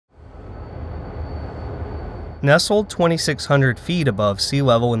Nestled 2,600 feet above sea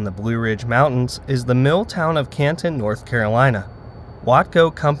level in the Blue Ridge Mountains is the mill town of Canton, North Carolina.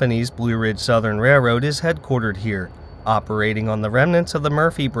 WATCO Company's Blue Ridge Southern Railroad is headquartered here, operating on the remnants of the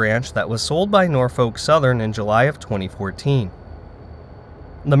Murphy branch that was sold by Norfolk Southern in July of 2014.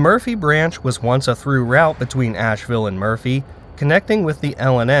 The Murphy branch was once a through route between Asheville and Murphy, connecting with the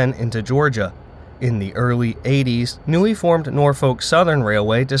L&N into Georgia. In the early 80s, newly formed Norfolk Southern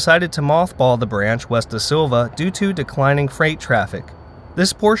Railway decided to mothball the branch west of Sylva due to declining freight traffic.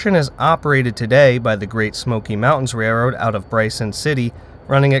 This portion is operated today by the Great Smoky Mountains Railroad out of Bryson City,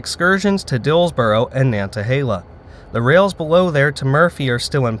 running excursions to Dillsboro and Nantahala. The rails below there to Murphy are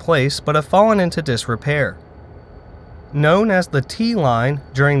still in place but have fallen into disrepair. Known as the T-Line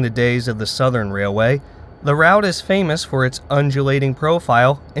during the days of the Southern Railway, the route is famous for its undulating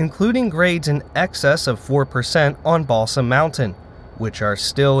profile, including grades in excess of 4% on Balsam Mountain, which are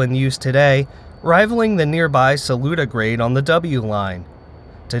still in use today, rivaling the nearby Saluda grade on the W-Line.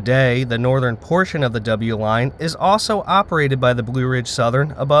 Today, the northern portion of the W-Line is also operated by the Blue Ridge Southern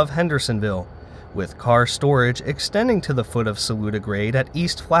above Hendersonville, with car storage extending to the foot of Saluda grade at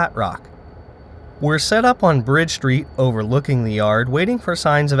East Flat Rock. We're set up on Bridge Street overlooking the yard, waiting for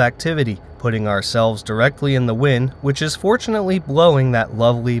signs of activity, putting ourselves directly in the wind, which is fortunately blowing that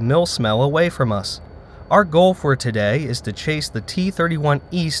lovely mill smell away from us. Our goal for today is to chase the T31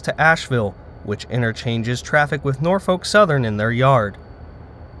 east to Asheville, which interchanges traffic with Norfolk Southern in their yard.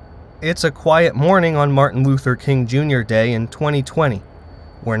 It's a quiet morning on Martin Luther King Jr. Day in 2020.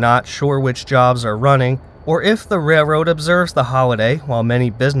 We're not sure which jobs are running, or if the railroad observes the holiday while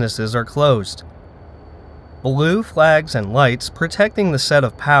many businesses are closed. Blue flags and lights protecting the set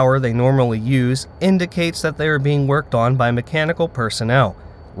of power they normally use indicates that they are being worked on by mechanical personnel,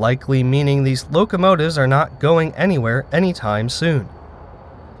 likely meaning these locomotives are not going anywhere anytime soon.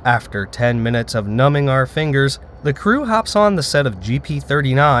 After 10 minutes of numbing our fingers, the crew hops on the set of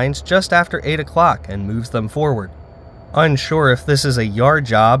GP39s just after 8 o'clock and moves them forward. Unsure if this is a yard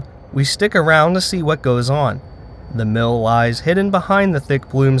job, we stick around to see what goes on. The mill lies hidden behind the thick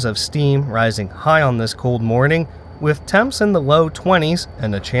plumes of steam rising high on this cold morning, with temps in the low 20s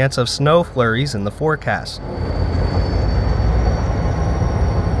and a chance of snow flurries in the forecast.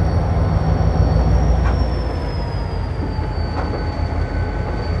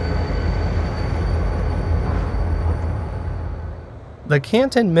 The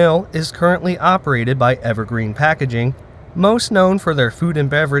Canton Mill is currently operated by Evergreen Packaging, most known for their food and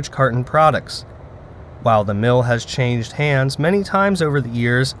beverage carton products. While the mill has changed hands many times over the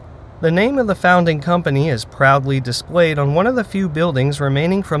years, the name of the founding company is proudly displayed on one of the few buildings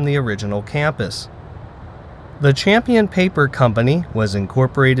remaining from the original campus. The Champion Paper Company was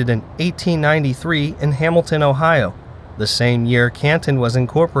incorporated in 1893 in Hamilton, Ohio, the same year Canton was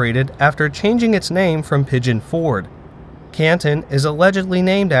incorporated after changing its name from Pigeon Ford. Canton is allegedly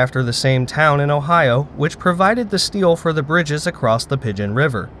named after the same town in Ohio which provided the steel for the bridges across the Pigeon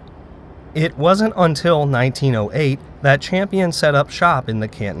River. It wasn't until 1908 that Champion set up shop in the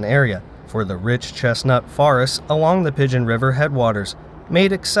Canton area for the rich chestnut forests along the Pigeon River headwaters,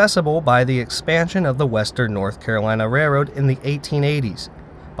 made accessible by the expansion of the Western North Carolina Railroad in the 1880s.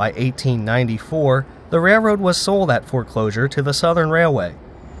 By 1894, the railroad was sold at foreclosure to the Southern Railway.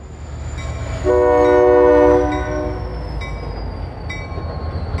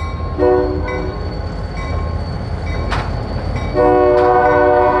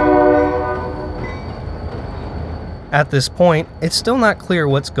 At this point, it's still not clear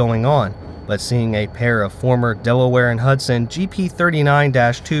what's going on, but seeing a pair of former Delaware and Hudson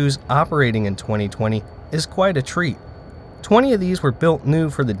GP39-2s operating in 2020 is quite a treat. 20 of these were built new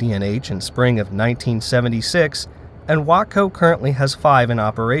for the D&H in spring of 1976, and WATCO currently has 5 in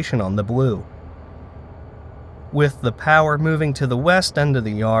operation on the Blue. With the power moving to the west end of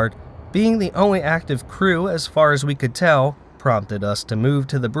the yard, being the only active crew as far as we could tell, prompted us to move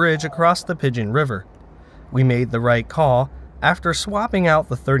to the bridge across the Pigeon River. We made the right call. After swapping out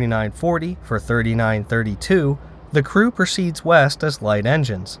the 3940 for 3932, the crew proceeds west as light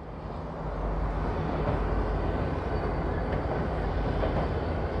engines.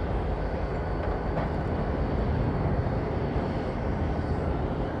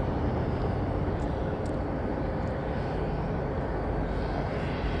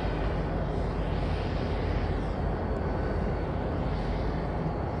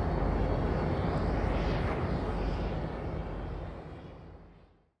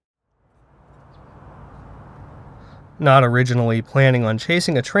 Not originally planning on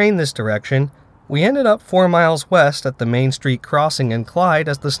chasing a train this direction, we ended up 4 miles west at the Main Street crossing in Clyde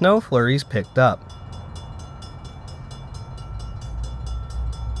as the snow flurries picked up.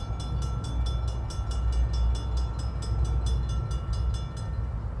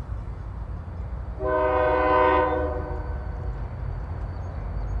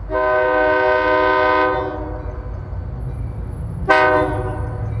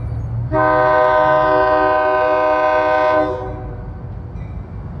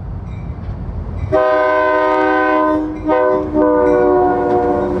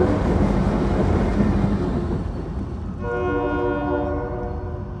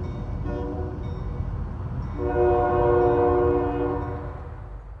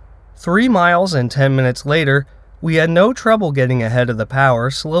 3 miles and 10 minutes later, we had no trouble getting ahead of the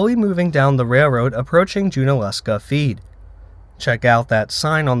power, slowly moving down the railroad approaching Junaluska Feed. Check out that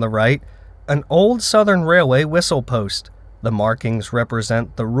sign on the right, an old Southern Railway whistle post. The markings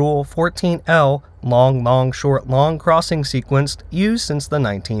represent the Rule 14L long, long, short, long crossing sequence used since the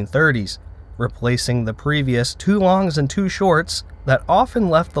 1930s, replacing the previous 2 longs and 2 shorts that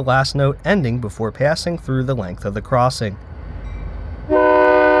often left the last note ending before passing through the length of the crossing.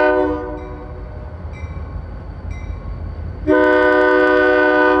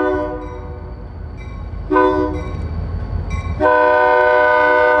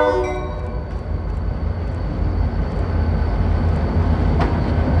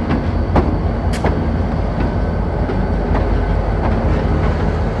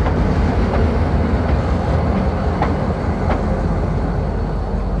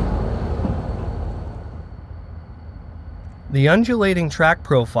 The undulating track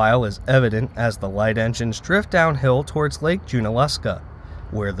profile is evident as the light engines drift downhill towards Lake Junaluska,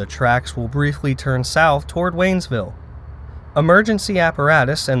 where the tracks will briefly turn south toward Waynesville. Emergency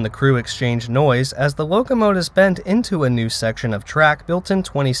apparatus and the crew exchange noise as the locomotives bend into a new section of track built in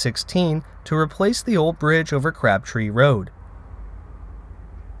 2016 to replace the old bridge over Crabtree Road.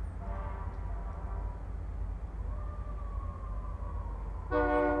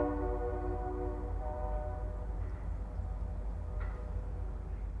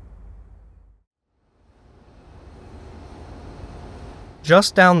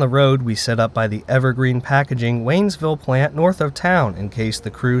 Just down the road, we set up by the Evergreen Packaging Waynesville plant north of town in case the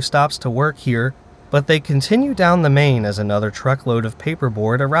crew stops to work here, but they continue down the main as another truckload of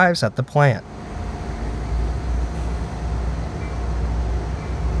paperboard arrives at the plant.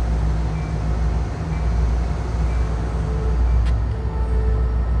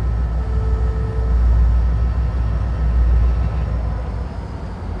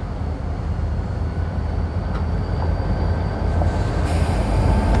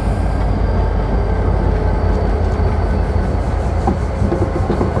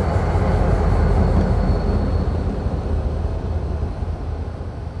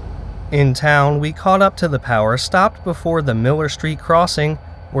 In town, we caught up to the power, stopped before the Miller Street crossing,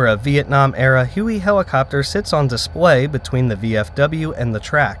 where a Vietnam-era Huey helicopter sits on display between the VFW and the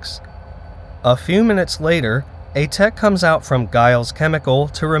tracks. A few minutes later, a tech comes out from Giles Chemical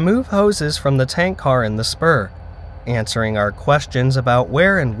to remove hoses from the tank car in the spur, answering our questions about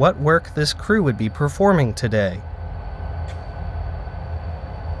where and what work this crew would be performing today.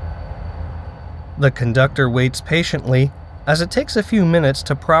 The conductor waits patiently, as it takes a few minutes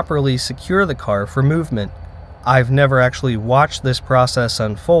to properly secure the car for movement. I've never actually watched this process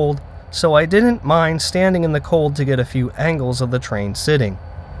unfold, so I didn't mind standing in the cold to get a few angles of the train sitting.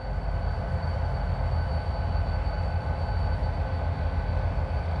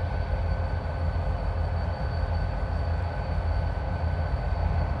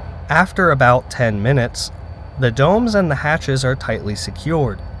 After about 10 minutes, the domes and the hatches are tightly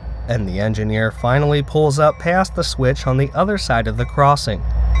secured, and the engineer finally pulls up past the switch on the other side of the crossing.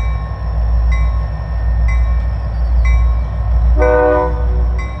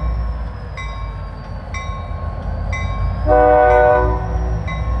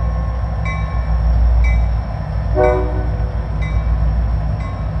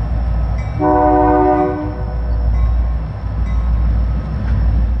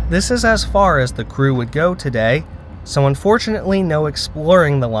 This is as far as the crew would go today, so unfortunately no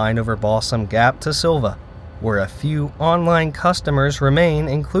exploring the line over Balsam Gap to Silva, where a few online customers remain,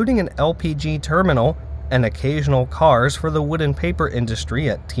 including an LPG terminal and occasional cars for the wood and paper industry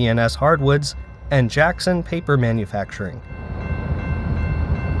at TNS Hardwoods and Jackson Paper Manufacturing.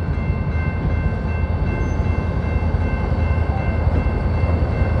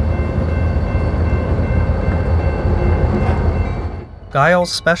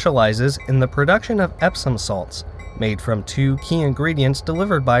 Giles specializes in the production of Epsom Salts, made from 2 key ingredients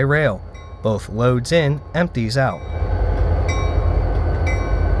delivered by rail. Both loads in, empties out.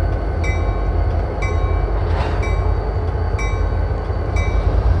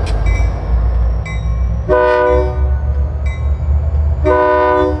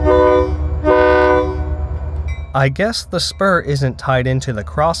 I guess the spur isn't tied into the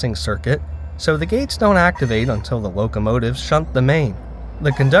crossing circuit, so the gates don't activate until the locomotives shunt the main.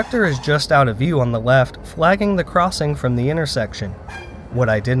 The conductor is just out of view on the left, flagging the crossing from the intersection. What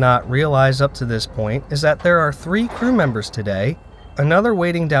I did not realize up to this point is that there are 3 crew members today, another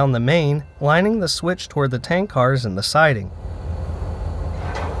waiting down the main, lining the switch toward the tank cars and the siding.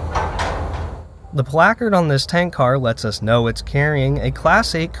 The placard on this tank car lets us know it's carrying a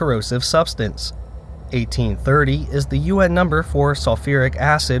Class 8 corrosive substance. 1830 is the UN number for sulfuric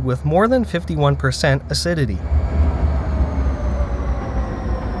acid with more than 51% acidity.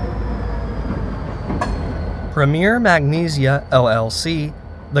 Premier Magnesia LLC,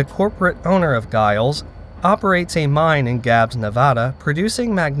 the corporate owner of Giles, operates a mine in Gabbs, Nevada,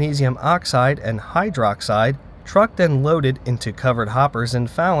 producing magnesium oxide and hydroxide trucked and loaded into covered hoppers in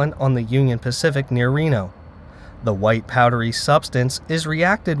Fallon on the Union Pacific near Reno. The white powdery substance is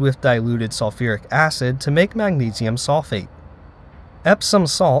reacted with diluted sulfuric acid to make magnesium sulfate. Epsom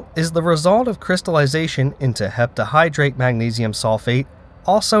salt is the result of crystallization into heptahydrate magnesium sulfate,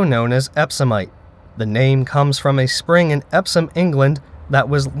 also known as epsomite. The name comes from a spring in Epsom, England that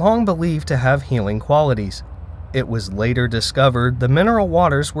was long believed to have healing qualities. It was later discovered the mineral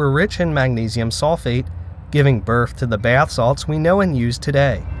waters were rich in magnesium sulfate, giving birth to the bath salts we know and use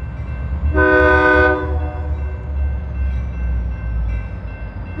today.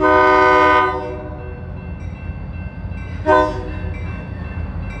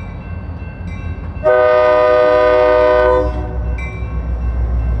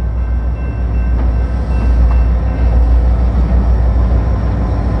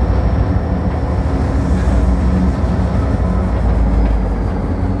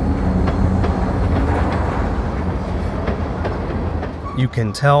 You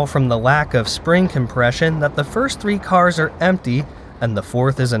can tell from the lack of spring compression that the first 3 cars are empty and the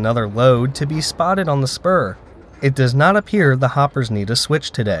 4th is another load to be spotted on the spur. It does not appear the hoppers need a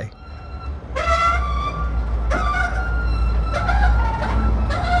switch today.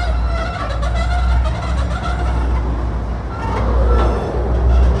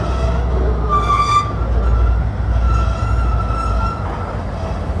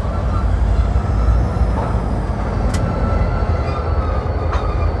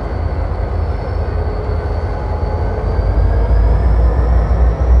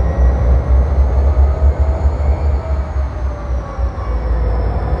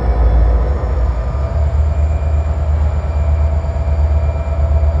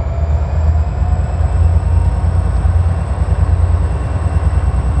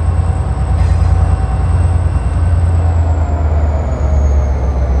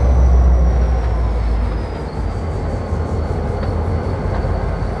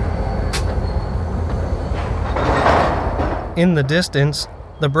 In the distance,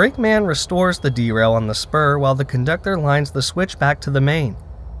 the brakeman restores the derail on the spur while the conductor lines the switch back to the main.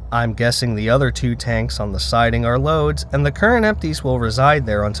 I'm guessing the other 2 tanks on the siding are loads, and the current empties will reside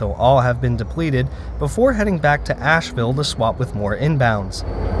there until all have been depleted before heading back to Asheville to swap with more inbounds.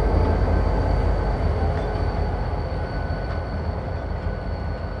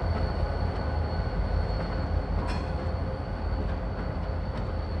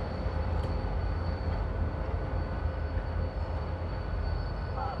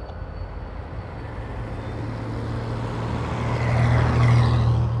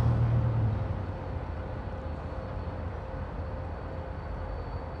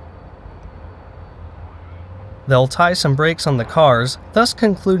 They'll tie some brakes on the cars, thus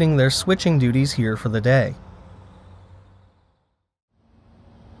concluding their switching duties here for the day.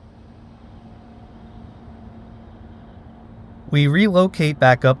 We relocate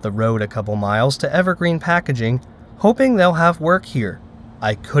back up the road a couple miles to Evergreen Packaging, hoping they'll have work here.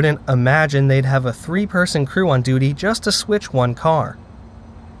 I couldn't imagine they'd have a 3-person crew on duty just to switch 1 car.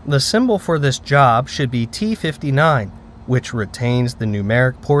 The symbol for this job should be T59, which retains the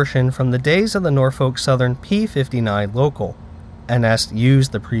numeric portion from the days of the Norfolk Southern P59 local. NS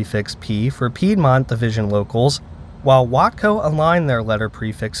used the prefix P for Piedmont Division locals, while WATCO aligned their letter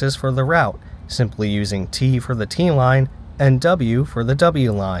prefixes for the route, simply using T for the T line and W for the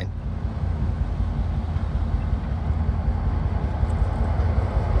W line.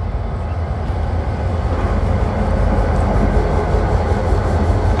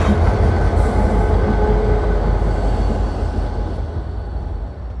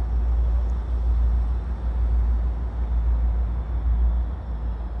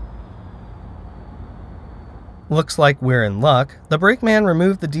 Looks like we're in luck. The brakeman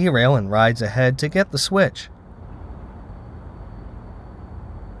removed the derail and rides ahead to get the switch.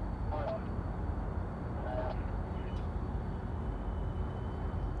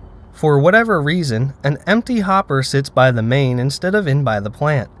 For whatever reason, an empty hopper sits by the main instead of in by the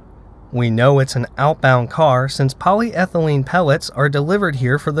plant. We know it's an outbound car since polyethylene pellets are delivered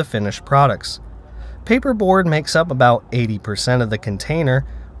here for the finished products. Paperboard makes up about 80% of the container,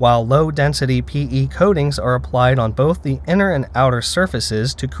 while low-density PE coatings are applied on both the inner and outer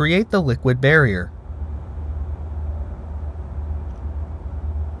surfaces to create the liquid barrier.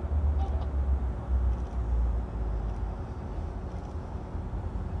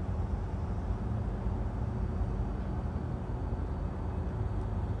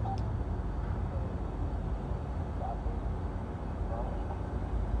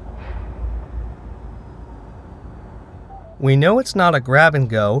 We know it's not a grab and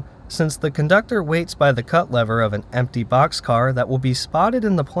go, since the conductor waits by the cut lever of an empty boxcar that will be spotted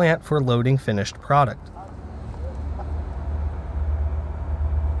in the plant for loading finished product.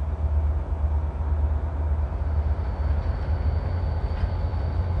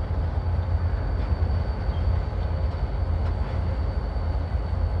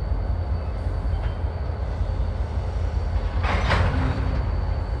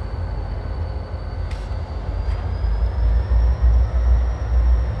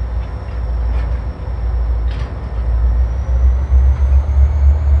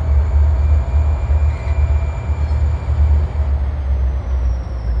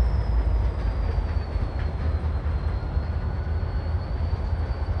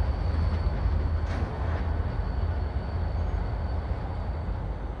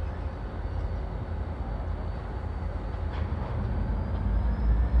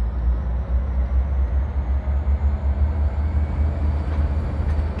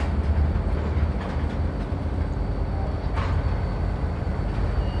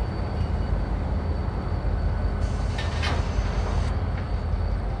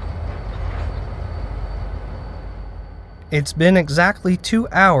 It's been exactly 2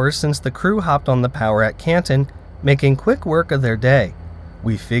 hours since the crew hopped on the power at Canton, making quick work of their day.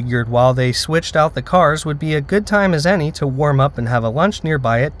 We figured while they switched out the cars would be a good time as any to warm up and have a lunch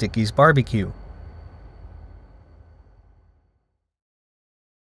nearby at Dickey's Barbecue.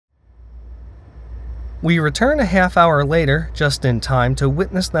 We return a half hour later, just in time to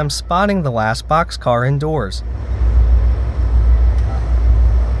witness them spotting the last boxcar indoors.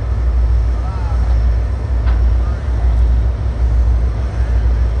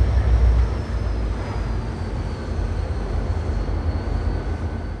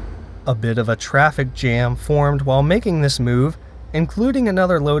 A bit of a traffic jam formed while making this move, including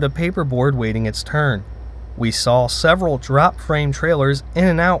another load of paperboard waiting its turn. We saw several drop frame trailers in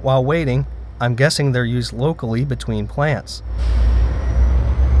and out while waiting. I'm guessing they're used locally between plants.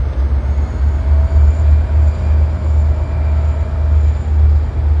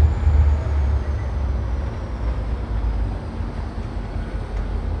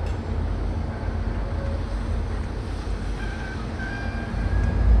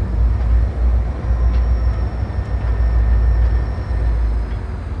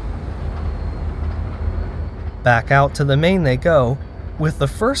 Back out to the main they go. With the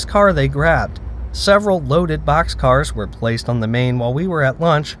first car they grabbed, several loaded boxcars were placed on the main while we were at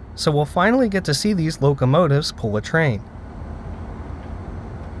lunch, so we'll finally get to see these locomotives pull a train.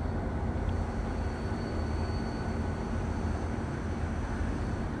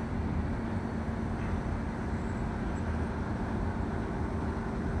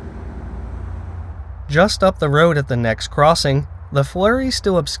 Just up the road at the next crossing, the flurries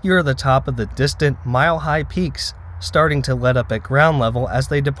still obscure the top of the distant, mile-high peaks, starting to let up at ground level as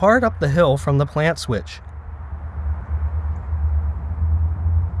they depart up the hill from the plant switch.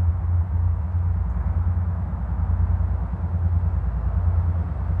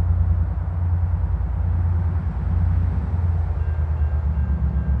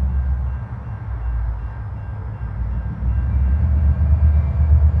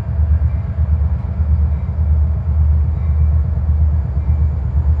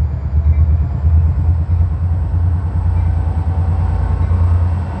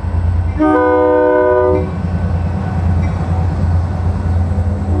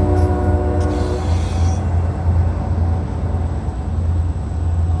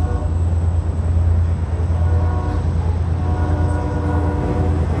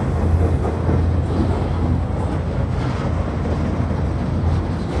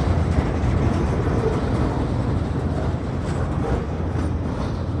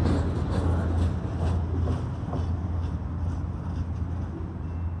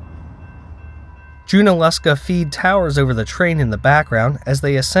 Junaluska feed towers over the train in the background as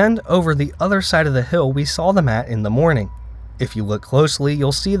they ascend over the other side of the hill we saw them at in the morning. If you look closely,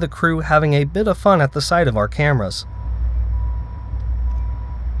 you'll see the crew having a bit of fun at the sight of our cameras.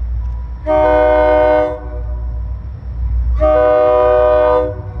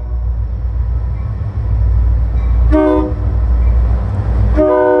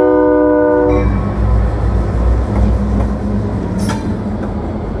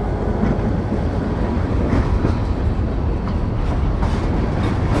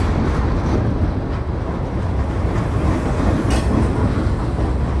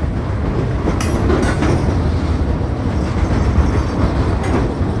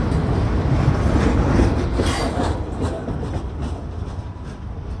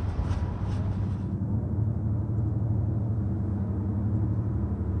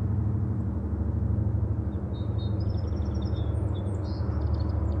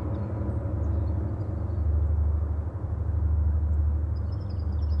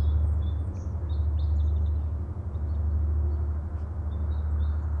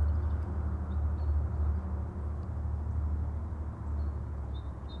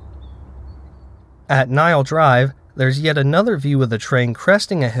 At Nile Drive, there's yet another view of the train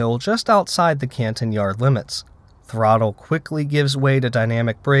cresting a hill just outside the Canton yard limits. Throttle quickly gives way to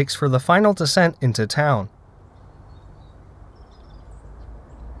dynamic brakes for the final descent into town.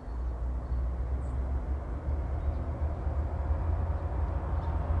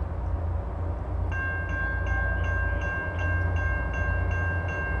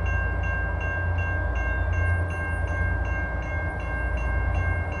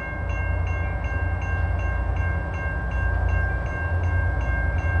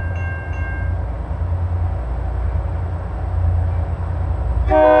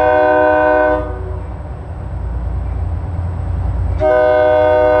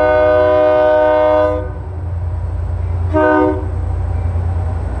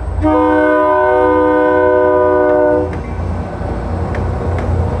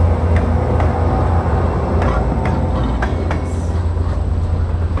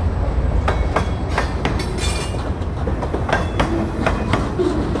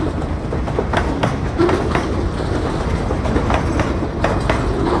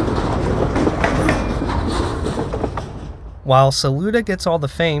 While Saluda gets all the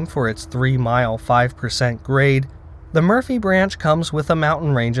fame for its 3-mile 5% grade, the Murphy Branch comes with a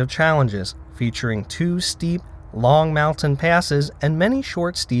mountain range of challenges, featuring 2 steep, long mountain passes and many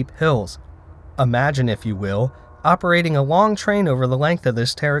short, steep hills. Imagine, if you will, operating a long train over the length of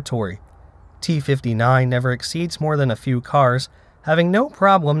this territory. T-59 never exceeds more than a few cars, having no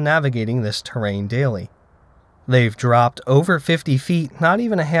problem navigating this terrain daily. They've dropped over 50 feet, not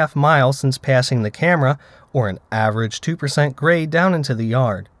even a half mile since passing the camera, or an average 2% grade down into the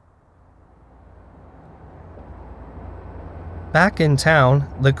yard. Back in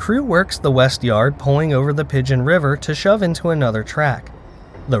town, the crew works the west yard, pulling over the Pigeon River to shove into another track.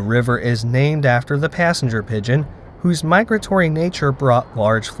 The river is named after the passenger pigeon, whose migratory nature brought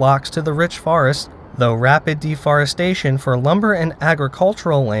large flocks to the rich forest, though rapid deforestation for lumber and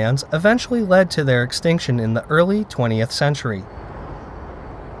agricultural lands eventually led to their extinction in the early 20th century.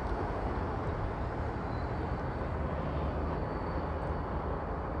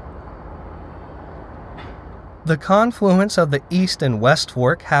 The confluence of the East and West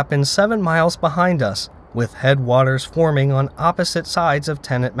Fork happens 7 miles behind us, with headwaters forming on opposite sides of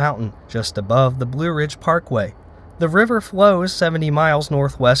Tennant Mountain, just above the Blue Ridge Parkway. The river flows 70 miles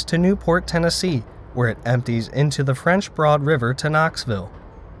northwest to Newport, Tennessee, where it empties into the French Broad River to Knoxville.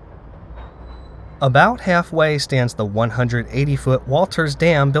 About halfway stands the 180-foot Walters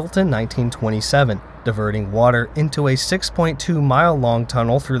Dam built in 1927, diverting water into a 6.2-mile-long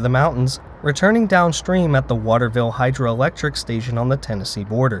tunnel through the mountains, returning downstream at the Waterville Hydroelectric Station on the Tennessee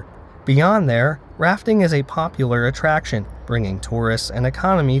border. Beyond there, rafting is a popular attraction, bringing tourists and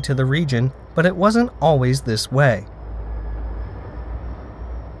economy to the region, but it wasn't always this way.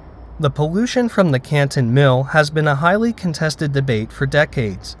 The pollution from the Canton Mill has been a highly contested debate for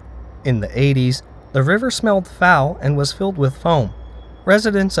decades. In the 80s, the river smelled foul and was filled with foam.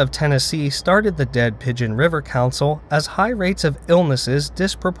 Residents of Tennessee started the Dead Pigeon River Council as high rates of illnesses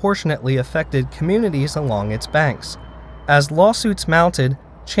disproportionately affected communities along its banks. As lawsuits mounted,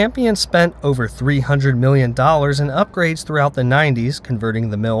 Champion spent over $300 million in upgrades throughout the 90s, converting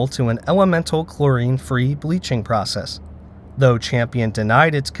the mill to an elemental chlorine-free bleaching process. Though Champion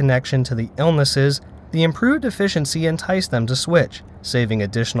denied its connection to the illnesses, the improved efficiency enticed them to switch, saving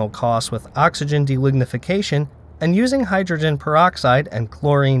additional costs with oxygen delignification and using hydrogen peroxide and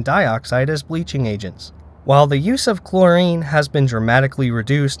chlorine dioxide as bleaching agents. While the use of chlorine has been dramatically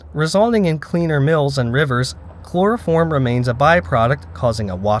reduced, resulting in cleaner mills and rivers, chloroform remains a byproduct, causing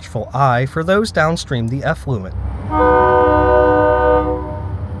a watchful eye for those downstream the effluent.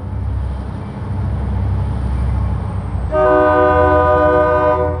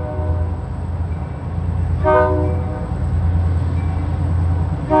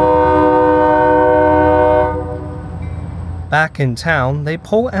 Back in town, they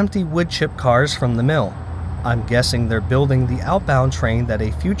pull empty wood chip cars from the mill. I'm guessing they're building the outbound train that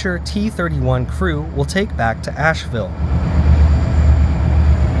a future T-31 crew will take back to Asheville.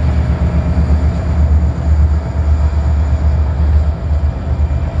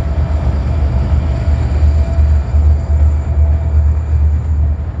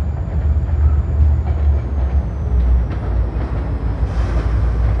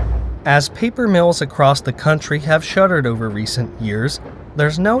 As paper mills across the country have shuttered over recent years,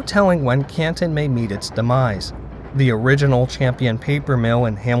 there's no telling when Canton may meet its demise. The original Champion paper mill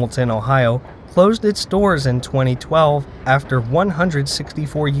in Hamilton, Ohio, closed its doors in 2012 after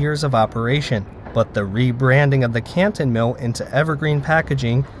 164 years of operation, but the rebranding of the Canton mill into Evergreen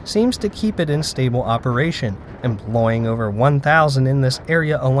Packaging seems to keep it in stable operation, employing over 1,000 in this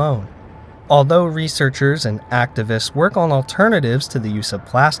area alone. Although researchers and activists work on alternatives to the use of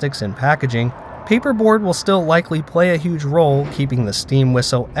plastics in packaging, paperboard will still likely play a huge role keeping the steam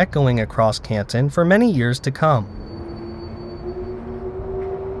whistle echoing across Canton for many years to come.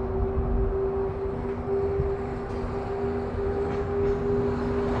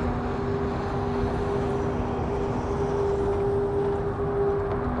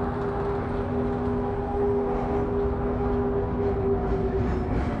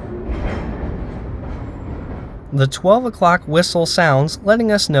 The 12 o'clock whistle sounds,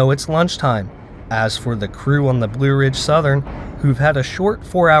 letting us know it's lunchtime. As for the crew on the Blue Ridge Southern, who've had a short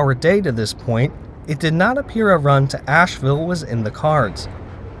 4-hour day to this point, it did not appear a run to Asheville was in the cards.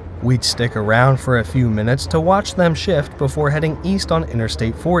 We'd stick around for a few minutes to watch them shift before heading east on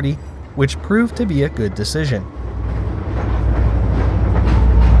Interstate 40, which proved to be a good decision.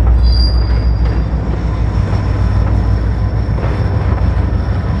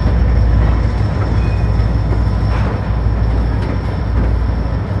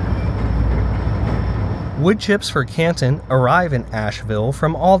 Wood chips for Canton arrive in Asheville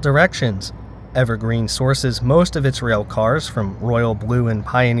from all directions. Evergreen sources most of its rail cars from Royal Blue and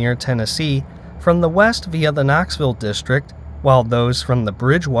Pioneer, Tennessee, from the west via the Knoxville district, while those from the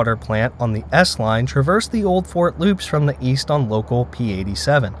Bridgewater plant on the S line traverse the Old Fort loops from the east on local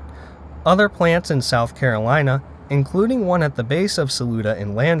P87. Other plants in South Carolina, including one at the base of Saluda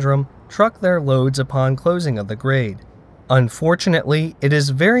in Landrum, truck their loads upon closing of the grade. Unfortunately, it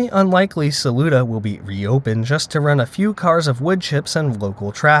is very unlikely Saluda will be reopened just to run a few cars of wood chips and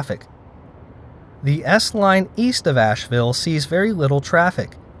local traffic. The S line east of Asheville sees very little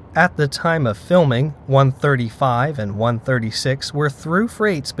traffic. At the time of filming, 135 and 136 were through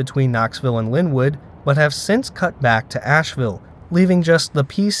freights between Knoxville and Linwood, but have since cut back to Asheville, leaving just the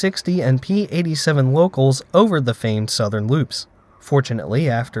P60 and P87 locals over the famed southern loops. Fortunately,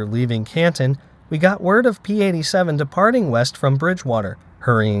 after leaving Canton, we got word of P87 departing west from Bridgewater,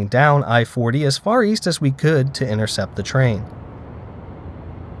 hurrying down I-40 as far east as we could to intercept the train.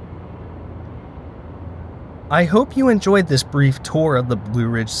 I hope you enjoyed this brief tour of the Blue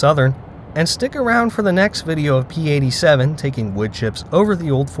Ridge Southern, and stick around for the next video of P87 taking wood chips over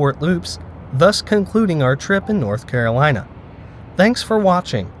the Old Fort loops, thus concluding our trip in North Carolina. Thanks for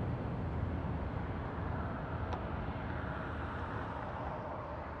watching.